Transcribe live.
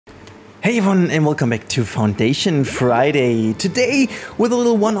Hey everyone and welcome back to Foundation Friday. Today with a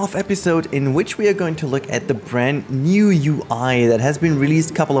little one-off episode in which we are going to look at the brand new UI that has been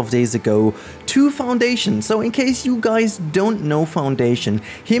released a couple of days ago to Foundation. So in case you guys don't know Foundation,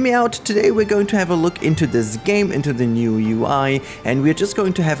 hear me out. Today we're going to have a look into this game, into the new UI, and we're just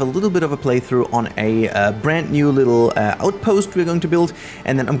going to have a little bit of a playthrough on a brand new little outpost we're going to build,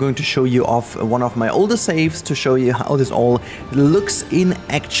 and then I'm going to show you off one of my older saves to show you how this all looks in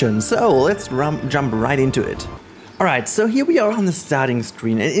action. So let's jump right into it. Alright, so here we are on the starting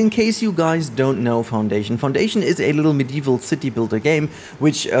screen, and in case you guys don't know Foundation, Foundation is a little medieval city builder game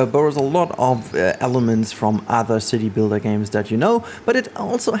which borrows a lot of elements from other city builder games that you know, but it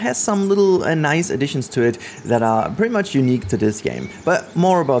also has some little nice additions to it that are pretty much unique to this game. But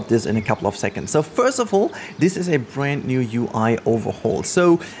more about this in a couple of seconds. So first of all, this is a brand new UI overhaul.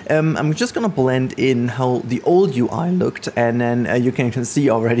 So I'm just gonna blend in how the old UI looked, and then you can see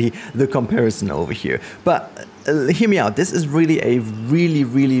already the comparison over here. But hear me out, this is really a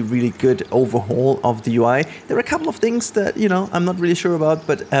really good overhaul of the UI. There are a couple of things that, you know, I'm not really sure about,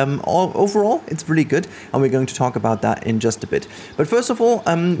 but overall it's really good, and we're going to talk about that in just a bit. But first of all,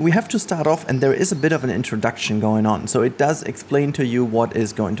 we have to start off, and there is a bit of an introduction going on. So it does explain to you what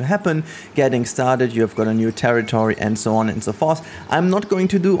is going to happen, getting started, you've got a new territory, and so on and so forth. I'm not going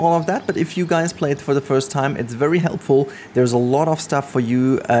to do all of that, but if you guys play it for the first time, it's very helpful. There's a lot of stuff for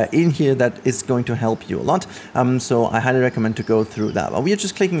you in here that is going to help you a lot. So I highly recommend to go through that. But we are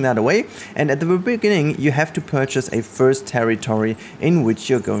just clicking that away, and at the beginning you have to purchase a first territory in which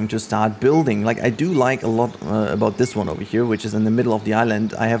you're going to start building. Like, I do like a lot about this one over here, which is in the middle of the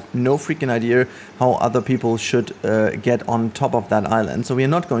island. I have no freaking idea how other people should get on top of that island, so we are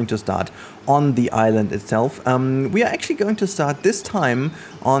not going to start on the island itself. We are actually going to start this time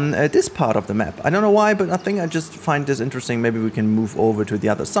on this part of the map. I don't know why, but I think I just find this interesting. Maybe we can move over to the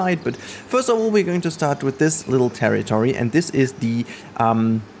other side, but first of all we're going to start with this little territory, and this is the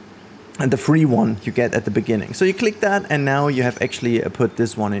free one you get at the beginning. So you click that, and now you have actually put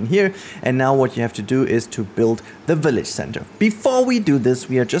this one in here, and now what you have to do is to build the village center. Before we do this,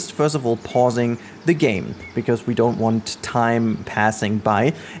 we are just first of all pausing the game because we don't want time passing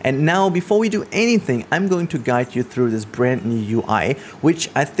by. And now before we do anything, I'm going to guide you through this brand new UI, which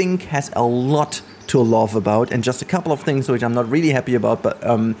I think has a lot to love about, and just a couple of things which I'm not really happy about. But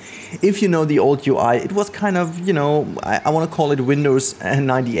if you know the old UI, it was kind of, you know, I want to call it Windows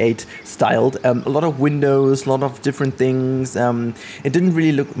 98 styled. A lot of windows, a lot of different things. It didn't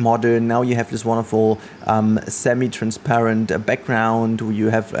really look modern. Now you have this wonderful semi-transparent background where you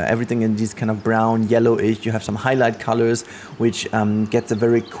have everything in these kind of brown, yellowish. You have some highlight colors, which gets a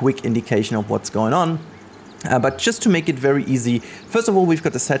very quick indication of what's going on. But just to make it very easy, first of all, we've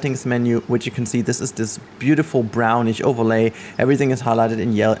got the settings menu, which you can see this is this beautiful brownish overlay. Everything is highlighted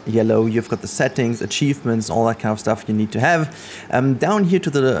in yellow. You've got the settings, achievements, all that kind of stuff you need to have. Down here to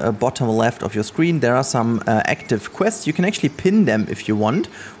the bottom left of your screen, there are some active quests. You can actually pin them if you want,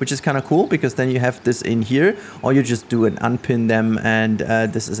 which is kind of cool, because then you have this in here, or you just do an unpin them, and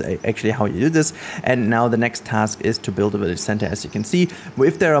this is actually how you do this. And now the next task is to build a village center. As you can see,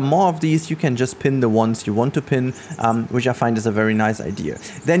 if there are more of these, you can just pin the ones you want to pin, which I find is a very nice idea.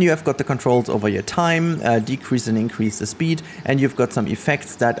 Then you have got the controls over your time, decrease and increase the speed, and you've got some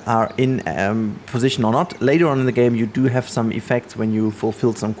effects that are in position or not. Later on in the game you do have some effects when you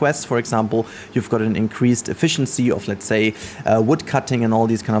fulfill some quests. For example, you've got an increased efficiency of, let's say, wood cutting and all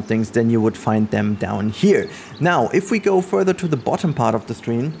these kind of things. Then you would find them down here. Now if we go further to the bottom part of the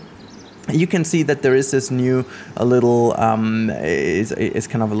screen, you can see that there is this new little it's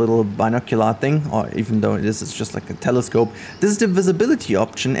kind of a little binocular thing, or even though this is just like a telescope. This is the visibility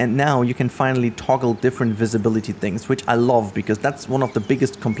option, and now you can finally toggle different visibility things, which I love because that's one of the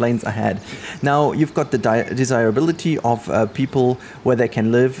biggest complaints I had. Now you've got the desirability of people where they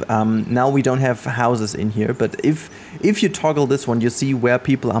can live. Now we don't have houses in here, but if you toggle this one, you see where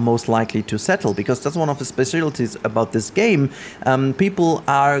people are most likely to settle, because that's one of the specialties about this game. People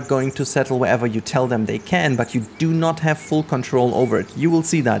are going to settle wherever you tell them they can, but you do not have full control over it. You will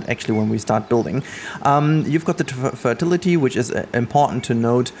see that actually when we start building. You've got the fertility, which is important to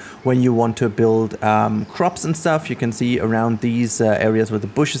note when you want to build crops and stuff. You can see around these areas where the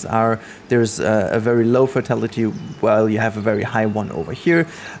bushes are, there's a very low fertility, while you have a very high one over here.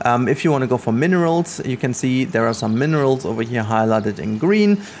 If you want to go for minerals, you can see there are some minerals over here highlighted in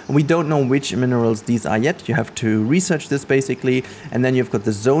green. We don't know which minerals these are yet. You have to research this basically. And then you've got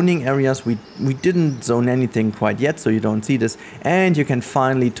the zoning area areas. We didn't zone anything quite yet, so you don't see this. And you can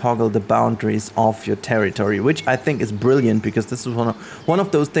finally toggle the boundaries of your territory, which I think is brilliant, because this is one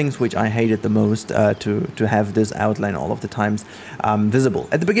of those things which I hated the most, to have this outline all of the times visible.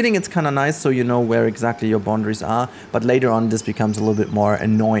 At the beginning it's kind of nice, so you know where exactly your boundaries are, but later on this becomes a little bit more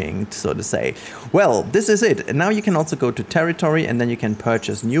annoying, so to say. Well, this is it. And now you can also go to territory, and then you can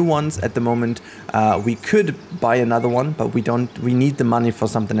purchase new ones. At the moment we could buy another one, but we need the money for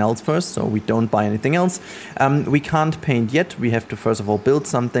something else first, so we don't buy anything else. We can't paint yet. We have to first of all build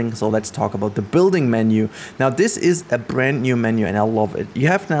something, so let's talk about the building menu. Now this is a brand new menu and I love it. You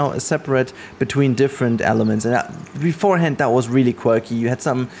have now a separate between different elements, and beforehand that was really quirky. You had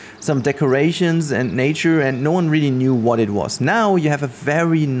some decorations and nature, and no one really knew what it was. Now you have a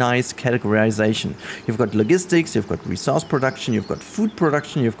very nice categorization. You've got logistics, you've got resource production, you've got food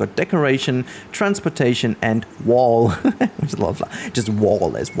production, you've got decoration, transportation, and wall, which is a lot of fun. Just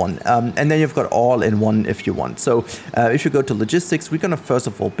wall as one. And then you've got all in one if you want. So if you go to logistics, we're gonna first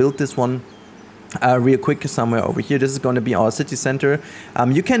of all build this one. Real quick, somewhere over here. This is going to be our city center.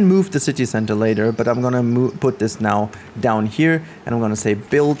 You can move the city center later, but I'm going to put this now down here, and I'm going to say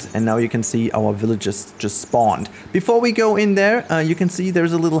build, and now you can see our villages just spawned. Before we go in there, you can see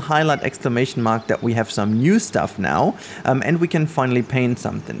there's a little highlight exclamation mark that we have some new stuff now, and we can finally paint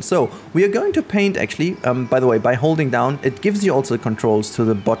something. So we are going to paint actually, by the way, by holding down, it gives you also controls to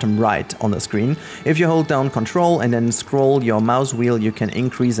the bottom right on the screen. If you hold down control and then scroll your mouse wheel, you can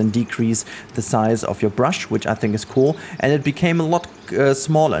increase and decrease the size of your brush, which I think is cool, and it became a lot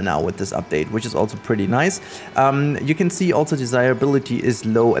smaller now with this update, which is also pretty nice. You can see also desirability is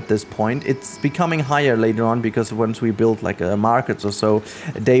low at this point. It's becoming higher later on, because once we build like a market or so,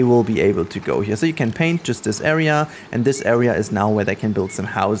 they will be able to go here. So you can paint just this area, and this area is now where they can build some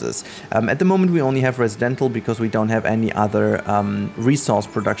houses. At the moment we only have residential, because we don't have any other resource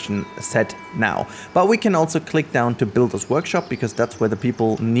production set now. But we can also click down to Builder's Workshop, because that's where the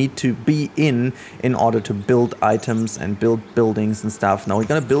people need to be in order to build items and build buildings and stuff. Now we're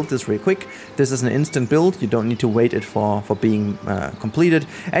gonna build this real quick. This is an instant build. You don't need to wait it for being completed.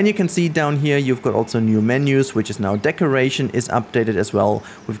 And you can see down here you've got also new menus, which is now decoration is updated as well.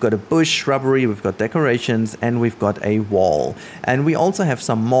 We've got a bush, shrubbery, we've got decorations, and we've got a wall. And we also have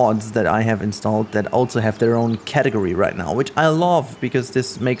some mods that I have installed that also have their own category right now, which I love, because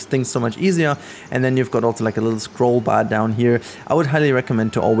this makes things so much easier. And then you've got also like a little scroll bar down here. I would highly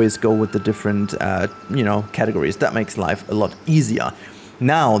recommend to always go with the different categories. That makes life a lot easier.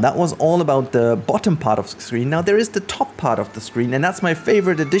 Now, that was all about the bottom part of the screen. Now there is the top part of the screen, and that's my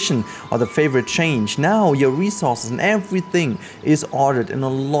favorite addition, or the favorite change. Now your resources and everything is ordered in a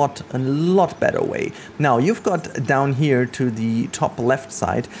lot better way. Now you've got down here to the top left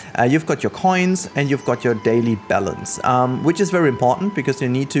side, you've got your coins and you've got your daily balance, which is very important, because you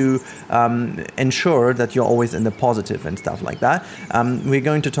need to ensure that you're always in the positive and stuff like that. We're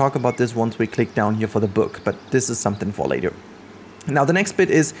going to talk about this once we click down here for the book, but this is something for later. Now the next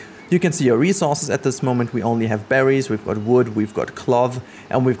bit is, you can see your resources. At this moment we only have berries, we've got wood, we've got cloth,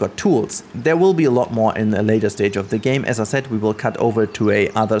 and we've got tools. There will be a lot more in a later stage of the game. As I said, we will cut over to a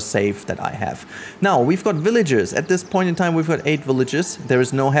other save that I have. Now we've got villagers. At this point in time we've got 8 villages. There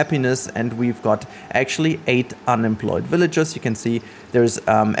is no happiness, and we've got actually 8 unemployed villagers. You can see there's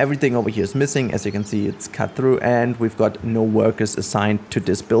everything over here is missing. As you can see, it's cut through, and we've got no workers assigned to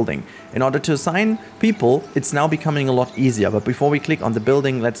this building. In order to assign people, it's now becoming a lot easier. But before we click on the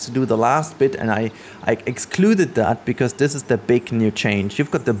building, let's do the last bit, and I excluded that because this is the big new change. You've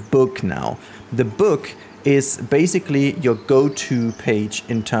got the book now. The book is basically your go-to page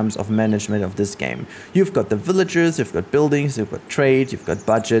in terms of management of this game. You've got the villagers, you've got buildings, you've got trade, you've got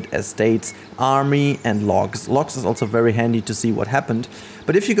budget, estates, army, and logs. Logs is also very handy to see what happened.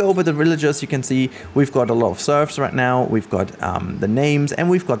 But if you go over the villagers, you can see we've got a lot of serfs right now, we've got the names, and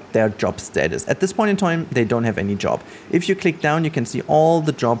we've got their job status. At this point in time, they don't have any job. If you click down, you can see all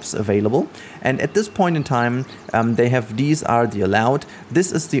the jobs available. And at this point in time, they have, these are the allowed.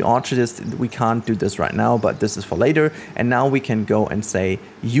 This is the orchardist. We can't do this right now, but this is for later. And now we can go and say,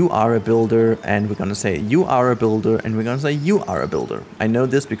 you are a builder, and we're going to say, you are a builder, and we're going to say, you are a builder. I know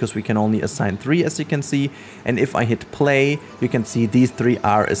this because we can only assign 3, as you can see. And if I hit play, you can see these 3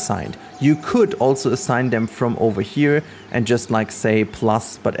 are assigned. You could also assign them from over here and just like say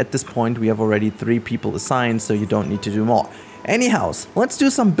plus, but at this point we have already 3 people assigned, so you don't need to do more. Anyhow, let's do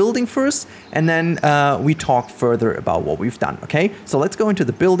some building first, and then we talk further about what we've done, okay? So let's go into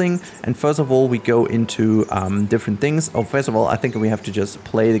the building, and first of all we go into different things. Oh, first of all, I think we have to just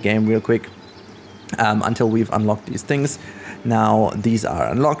play the game real quick. until we've unlocked these things. Now these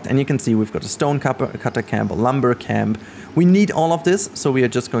are unlocked, and you can see we've got a stone cutter camp, a lumber camp. We need all of this, so we are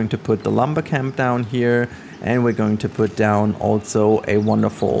just going to put the lumber camp down here, and we're going to put down also a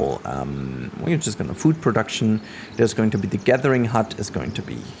wonderful, we're just going to food production. There's going to be the gathering hut is going to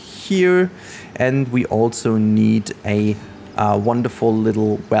be here, and we also need a wonderful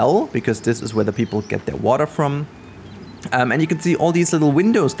little well, because this is where the people get their water from. And you can see all these little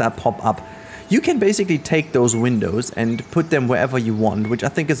windows that pop up. You can basically take those windows and put them wherever you want, which I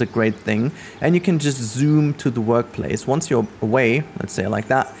think is a great thing. And you can just zoom to the workplace. Once you're away, let's say like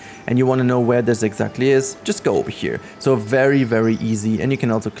that, and you want to know where this exactly is, just go over here. So very, very easy. And you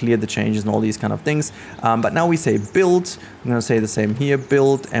can also clear the changes and all these kind of things. But now we say build. I'm going to say the same here,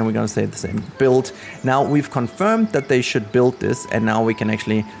 build, and we're going to say the same, build. Now we've confirmed that they should build this, and now we can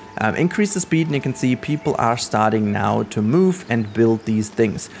actually increase the speed, and you can see people are starting now to move and build these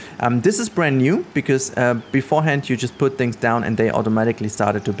things. This is brand new because beforehand you just put things down and they automatically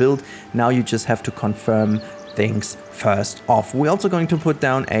started to build. Now you just have to confirm things first off. We're also going to put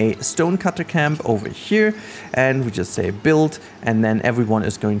down a stone cutter camp over here, and we just say build, and then everyone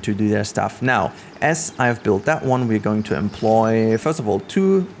is going to do their stuff. Now, as I've built that one, we're going to employ, first of all,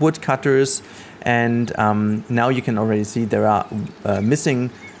 2 wood cutters, and now you can already see there are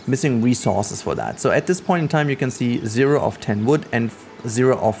missing resources for that. So at this point in time, you can see 0 of 10 wood and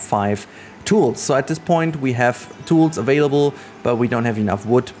 0 of 5 tools. So at this point we have tools available, but we don't have enough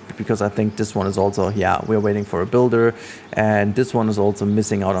wood, because I think this one is also, yeah, we're waiting for a builder, and this one is also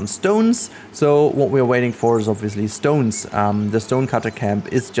missing out on stones. So what we're waiting for is obviously stones. The stone cutter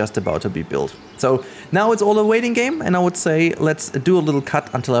camp is just about to be built. So now it's all a waiting game, and I would say let's do a little cut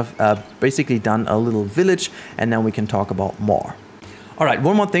until I've basically done a little village, and then we can talk about more. Alright,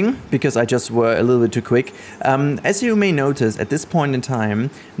 one more thing, because I just were a little bit too quick. As you may notice, at this point in time,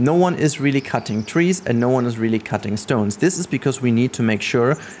 no one is really cutting trees and no one is really cutting stones. This is because we need to make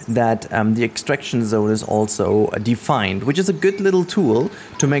sure that the extraction zone is also defined, which is a good little tool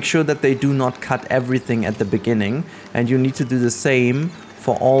to make sure that they do not cut everything at the beginning. And you need to do the same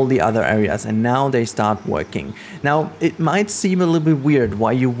for all the other areas, and now they start working. Now, it might seem a little bit weird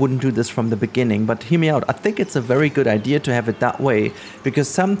why you wouldn't do this from the beginning, but hear me out. I think it's a very good idea to have it that way, because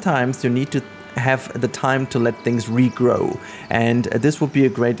sometimes you need to have the time to let things regrow, and this would be a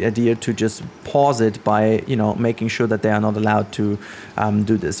great idea to just pause it by, you know, making sure that they are not allowed to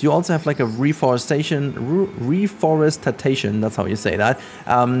do this. You also have like a reforestation, that's how you say that.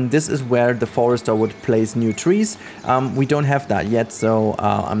 This is where the forester would place new trees. We don't have that yet, so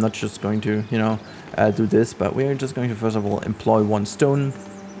I'm not just going to, you know, do this, but we're just going to first of all employ 1 stone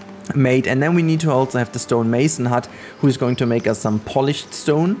made, and then we need to also have the stone mason hut, who is going to make us some polished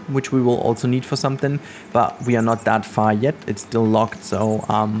stone, which we will also need for something, but we are not that far yet. It's still locked. So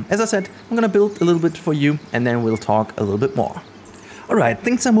as I said, I'm gonna build a little bit for you, and then we'll talk a little bit more. Alright,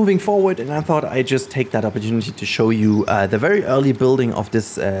 things are moving forward, and I thought I'd just take that opportunity to show you the very early building of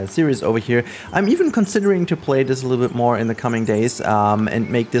this series over here. I'm even considering to play this a little bit more in the coming days and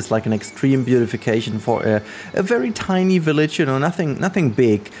make this like an extreme beautification for a very tiny village, you know, nothing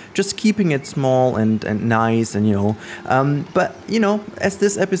big, just keeping it small and nice, and you know, but you know, as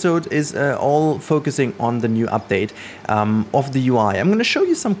this episode is all focusing on the new update of the UI, I'm going to show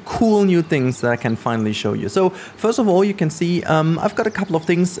you some cool new things that I can finally show you. So first of all, you can see I've got a couple of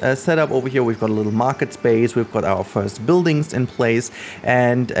things set up over here. We've got a little market space, we've got our first buildings in place,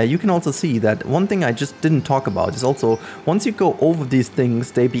 and you can also see that one thing I just didn't talk about is also, once you go over these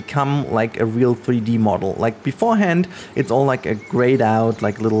things, they become like a real 3D model. Like beforehand, it's all like a grayed out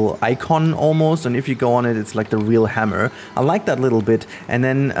like little icon almost, and if you go on it, it's like the real hammer. I like that little bit. And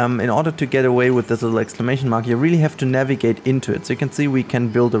then in order to get away with this little exclamation mark, you really have to navigate into it. So you can see we can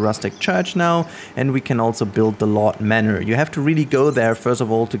build a rustic church now, and we can also build the Lord Manor. You have to really go there first of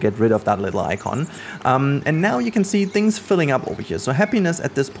all to get rid of that little icon, and now you can see things filling up over here. So happiness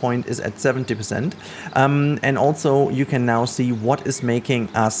at this point is at 70%, and also you can now see what is making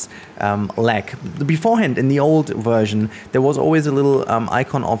us lag. Beforehand, in the old version, there was always a little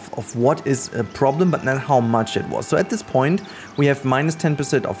icon of what is a problem, but not how much it was. So at this point we have minus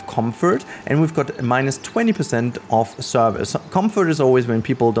 10% of comfort, and we've got minus 20% of service. Comfort is always when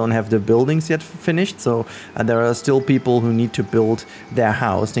people don't have the buildings yet finished, so there are still people who need to build their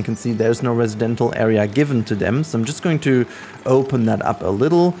house. You can see there's no residential area given to them, so I'm just going to open that up a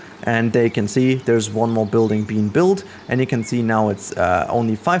little, and they can see there's one more building being built, and you can see now it's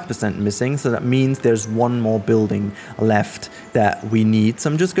only 5% missing, so that means there's one more building left that we need. So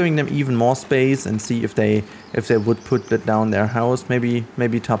I'm just giving them even more space and see if they would put that down their house,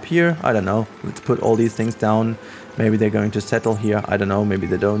 maybe top here, I don't know. Let's put all these things down. Maybe they're going to settle here, I don't know, maybe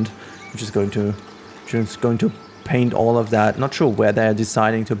they don't. I'm just going to just going to paint all of that. Not sure where they're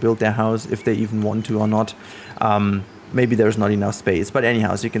deciding to build their house, if they even want to or not. Maybe there's not enough space, but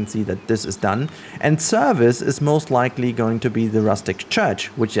anyhow, so you can see that this is done. And service is most likely going to be the rustic church,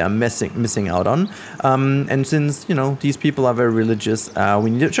 which I'm missing out on. And since, you know, these people are very religious, we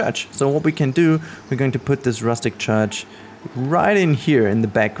need a church. So what we can do, we're going to put this rustic church right in here in the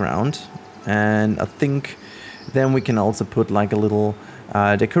background. And I think then we can also put like a little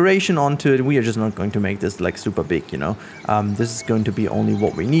decoration onto it. We are just not going to make this like super big, you know. This is going to be only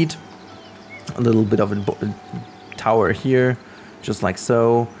what we need. A little bit of a tower here, just like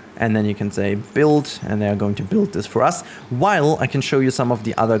so, and then you can say build, and they're going to build this for us, while I can show you some of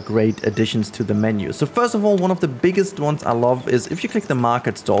the other great additions to the menu. So first of all, one of the biggest ones I love is if you click the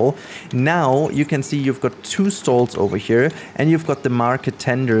market stall, now you can see you've got 2 stalls over here, and you've got the market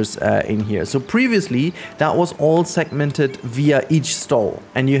tenders in here. So previously that was all segmented via each stall,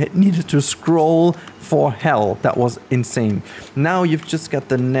 and you needed to scroll for hell. That was insane. Now you've just got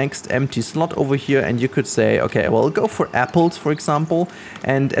the next empty slot over here, and you could say, okay, well, go for apples, for example.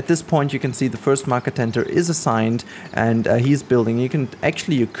 And at this point, you can see the first market tender is assigned, and he's building.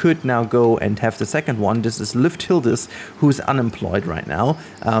 You could now go and have the second one. This is Livtildis, who's unemployed right now.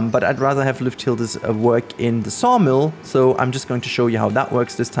 But I'd rather have Livtildis work in the sawmill. So I'm just going to show you how that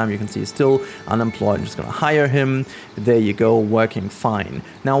works this time. You can see he's still unemployed. I'm just going to hire him. There you go, working fine.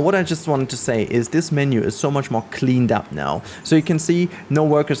 Now, what I just wanted to say is this menu is so much more cleaned up now. So you can see no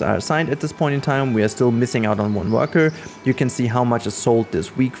workers are assigned at this point in time. We are still missing out on 1 worker. You can see how much is sold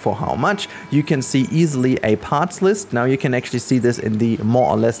this week for how much. You can see easily a parts list. Now you can actually see this in the more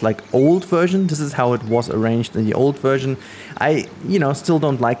or less like old version. This is how it was arranged in the old version. I, you know, still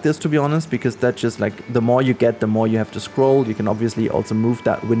don't like this, to be honest, because that's just like the more you get, the more you have to scroll. You can obviously also move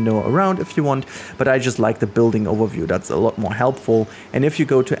that window around if you want, but I just like the building overview. That's a lot more helpful. And if you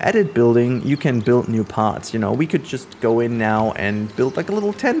go to edit building, you can build new parts. You know, we could just go in now and build like a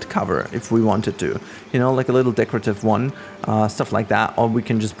little tent cover if we wanted to, you know, like a little decorative one, stuff like that. Or we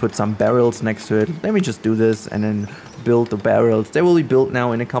can just put some barrels next to it. Let me just do this and then build the barrels. They will be built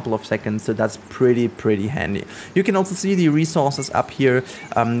now in a couple of seconds, so that's pretty handy. You can also see the resources up here,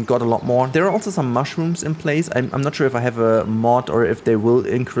 got a lot more. There are also some mushrooms in place. I'm not sure if I have a mod or if they will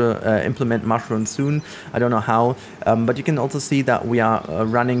implement mushrooms soon. I don't know how, but you can also see that we are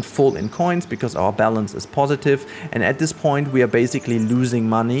running full in coins because our balance is positive, and at this point we are basically losing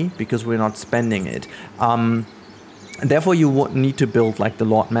money because we're not spending it. Therefore, you would need to build like the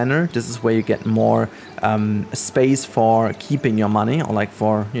Lord Manor. This is where you get more space for keeping your money, or like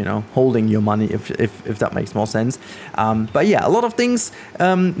for, you know, holding your money, if that makes more sense. But yeah, a lot of things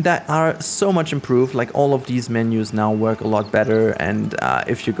that are so much improved. Like all of these menus now work a lot better, and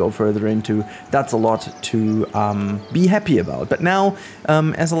if you go further into, that's a lot to be happy about. But now,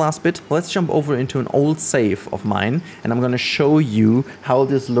 as a last bit, let's jump over into an old save of mine, and I'm going to show you how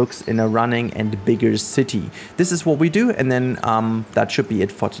this looks in a running and bigger city. This is what we do, and then that should be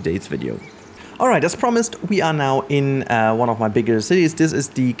it for today's video. Alright, as promised, we are now in one of my bigger cities. This is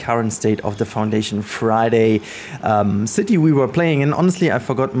the current state of the Foundation Friday city we were playing, and honestly I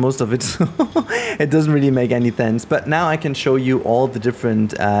forgot most of it, so it doesn't really make any sense. But now I can show you all the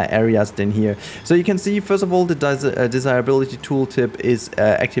different areas in here. So you can see, first of all, the desirability tooltip is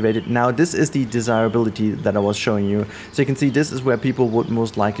activated. Now this is the desirability that I was showing you. So you can see this is where people would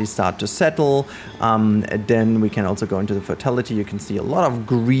most likely start to settle. Then we can also go into the fertility. You can see a lot of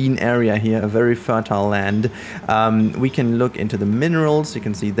green area here, a very fertile land. We can look into the minerals. You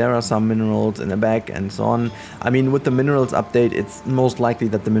can see there are some minerals in the back and so on. I mean, with the minerals update, it's most likely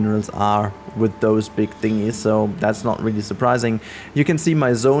that the minerals are with those big thingies, so that's not really surprising. You can see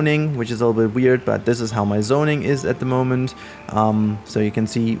my zoning, which is a little bit weird, but this is how my zoning is at the moment. So you can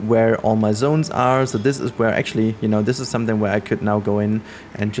see where all my zones are. So this is where actually, you know, this is something where I could now go in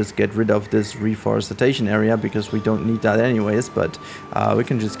and just get rid of this reforestation area, because we don't need that anyways, but we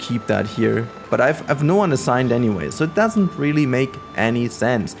can just keep that here. But I've no one assigned anyway, so it doesn't really make any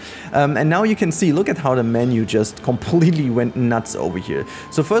sense. And now you can see, look at how the menu just completely went nuts over here.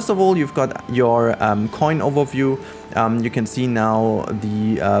 So first of all, you've got your coin overview. You can see now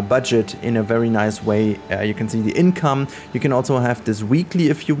the budget in a very nice way. You can see the income. You can also have this weekly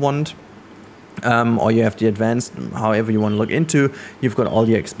if you want. Or you have the advanced, however you want to look into. You've got all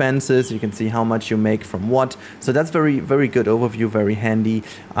your expenses. You can see how much you make from what. So that's very good overview, very handy.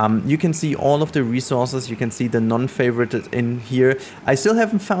 You can see all of the resources. You can see the non-favorited in here. I still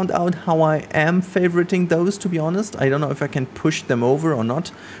haven't found out how I am favoriting those, to be honest. I don't know if I can push them over or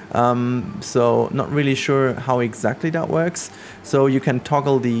not. So not really sure how exactly that works. So you can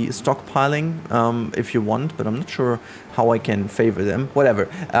toggle the stockpiling if you want, but I'm not sure how I can favor them. Whatever.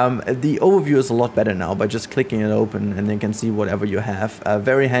 The overview is a lot better now by just clicking it open, and then you can see whatever you have.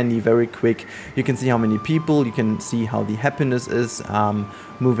 Very handy, very quick. You can see how many people, you can see how the happiness is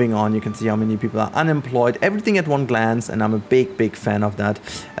moving on, you can see how many people are unemployed, everything at one glance, and I'm a big fan of that.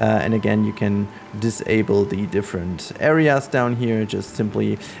 And again, you can disable the different areas down here, just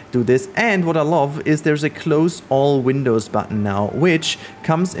simply do this. And what I love is there's a close all windows button now, which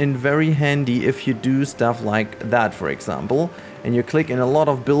comes in very handy if you do stuff like that, for example, and you click in a lot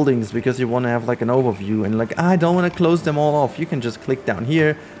of buildings because you want to have like an overview, and like, I don't want to close them all off. You can just click down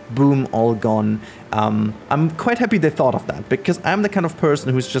here, boom, all gone. I'm quite happy they thought of that, because I'm the kind of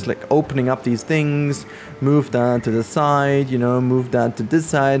person who's just like opening up these things, move that to the side, you know, move that to this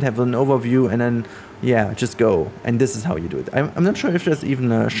side, have an overview, and then yeah, just go. And this is how you do it. I'm not sure if there's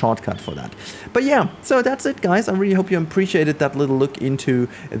even a shortcut for that. But yeah, so that's it, guys. I really hope you appreciated that little look into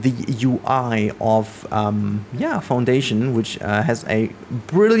the UI of yeah, Foundation, which has a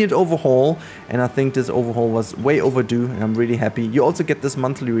brilliant overhaul. And I think this overhaul was way overdue, and I'm really happy. You also get this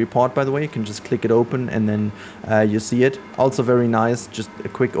monthly report, by the way. You can just click it open, and then you see it. Also very nice, just a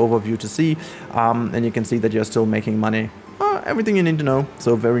quick overview to see. And you can see that you're still making money. Everything you need to know,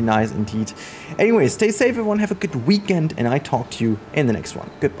 so very nice indeed. Anyway, stay safe everyone, have a good weekend, and I talk to you in the next one.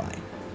 Goodbye.